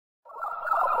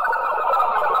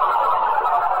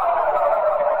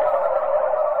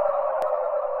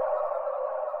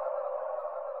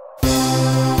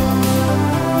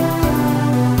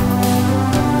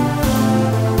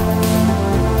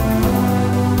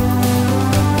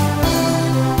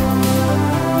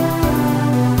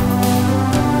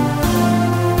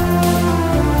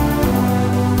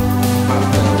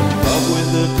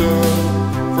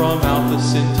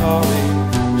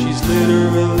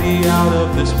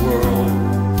world.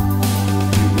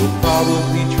 You will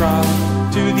probably try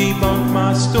to debunk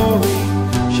my story.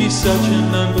 She's such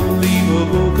an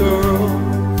unbelievable girl.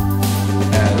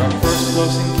 At our first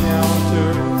close encounter,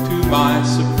 to my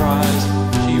surprise,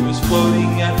 she was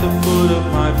floating at the foot of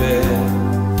my bed.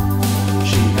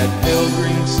 She had pale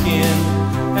green skin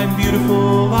and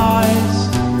beautiful eyes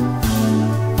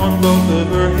on both of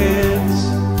her heads.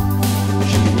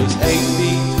 She was 8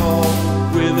 feet tall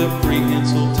with a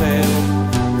prehensile tail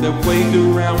that waved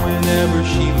around whenever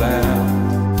she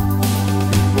laughed.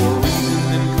 Before reason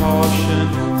and caution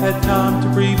had time to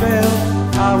prevail,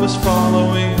 I was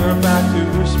following her back to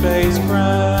her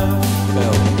spacecraft.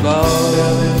 Fell in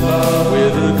love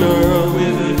with a girl,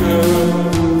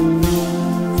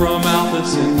 from Alpha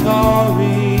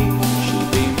Centauri. She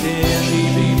beamed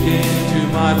into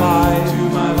my life,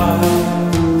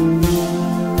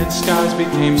 and skies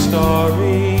became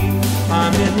starry.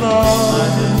 I'm in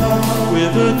love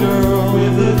with a girl,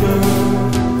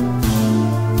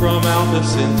 from Alpha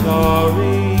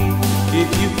Centauri. If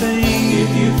you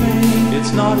think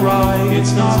it's not right,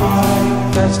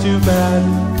 that's too bad,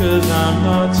 'cause I'm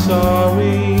not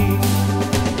sorry.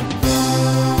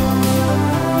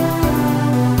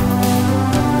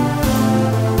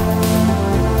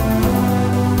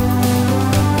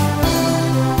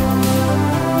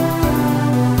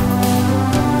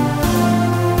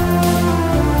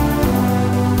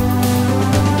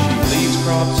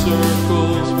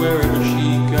 Circles wherever she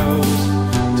goes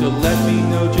to let me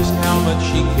know just how much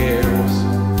she cares.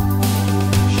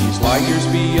 She's light years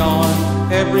beyond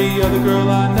every other girl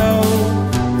I know.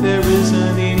 There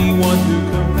isn't anyone who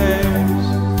compares.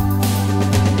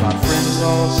 My friends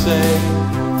all say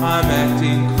I'm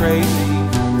acting crazy.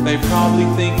 They probably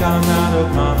think I'm out of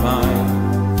my mind.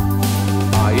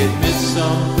 I admit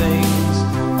some things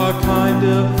are kind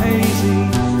of hazy,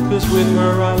 'cause with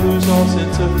her I lose all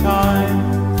sense of time.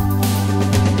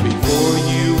 Before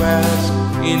you ask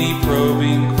any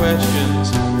probing questions,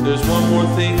 there's one more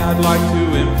thing I'd like to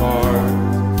impart.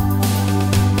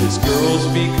 This girl's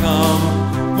become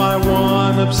my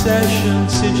one obsession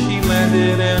since she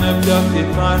landed and abducted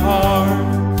my heart.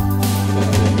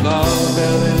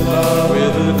 Fell in love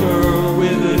with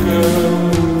a girl,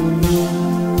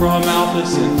 from Alpha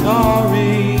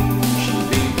Centauri. She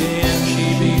beamed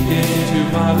into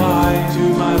my life,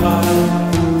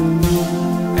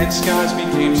 and skies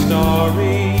became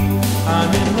starry.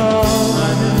 I'm in love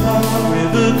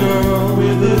with a girl,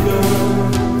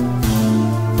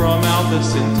 from Alpha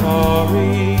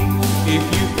Centauri. If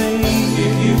you think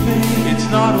it's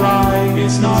not right,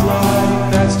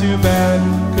 that's too bad,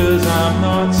 'cause I'm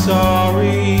not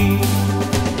sorry.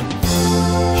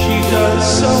 She does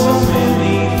so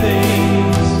many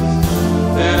things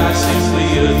that I simply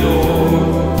adore,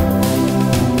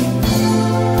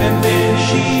 and then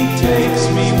she takes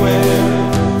me where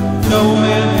no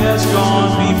man has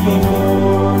gone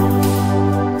before.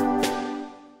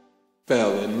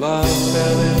 Fell in love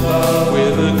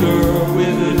with a girl,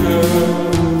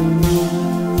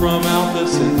 from Alpha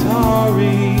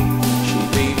Centauri. She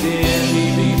beamed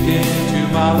into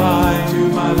my life,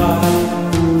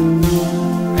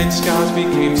 and skies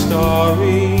became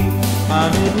starry.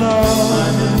 I'm in love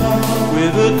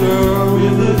with a girl,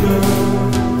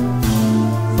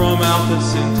 from Alpha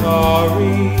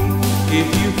Centauri. If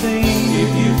you think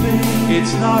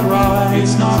it's not right,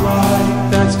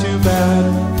 that's too bad,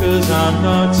 'cause I'm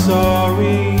not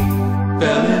sorry.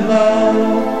 Fell in love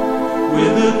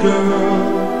with a girl,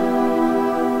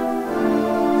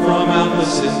 from Alpha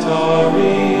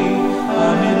Centauri.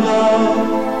 I'm in love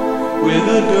with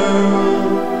a girl,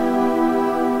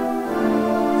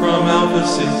 from Alpha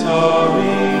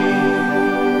Centauri.